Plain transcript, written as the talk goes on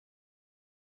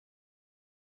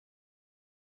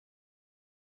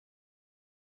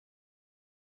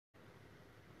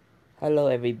Hello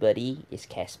everybody, it's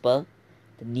Casper.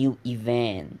 The new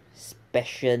event,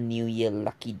 special New Year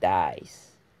lucky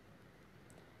dice.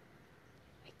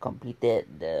 I completed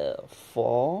the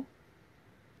 4.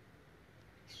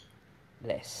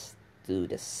 Let's do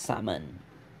the summon.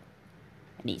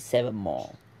 I need 7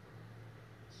 more.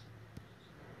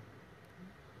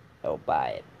 I'll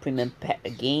buy a premium pack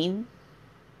again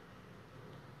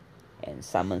and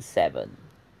summon 7.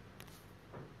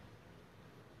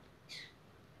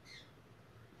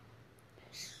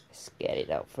 Let's get it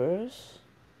out first.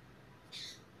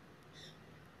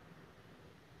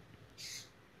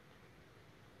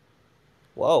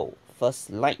 Whoa, first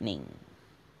lightning.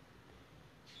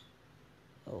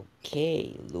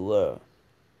 Okay, lure.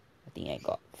 I think I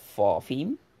got 4 of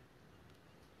him.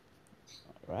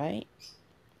 Alright.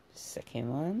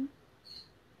 Second one.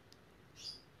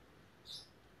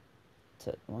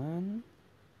 Third one.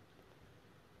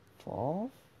 Fourth.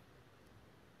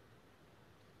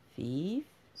 Fifth.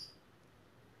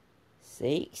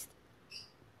 Sixth.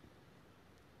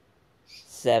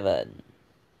 7.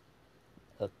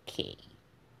 Okay.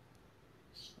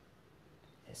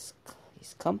 It's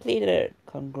completed.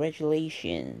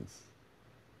 Congratulations.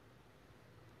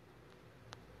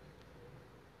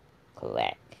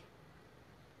 Collect.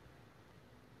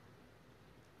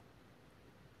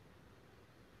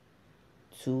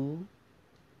 Two.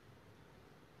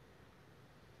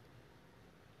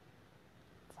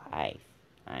 5.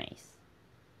 Nice.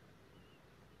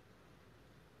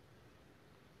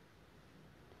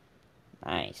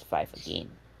 Nice. 5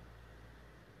 again.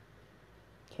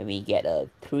 Can we get a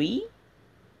 3?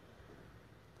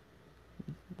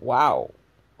 Wow.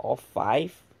 All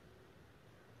 5.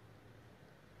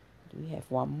 Do we have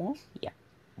one more? Yeah.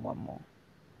 One more.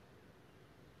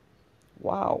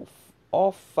 Wow.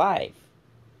 All 5.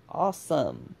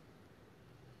 Awesome.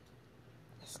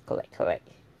 Let's collect.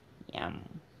 Yum.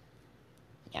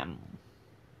 Yum.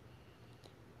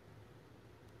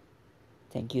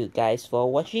 Thank you guys for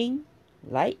watching.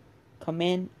 Like,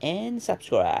 comment, and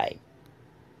subscribe.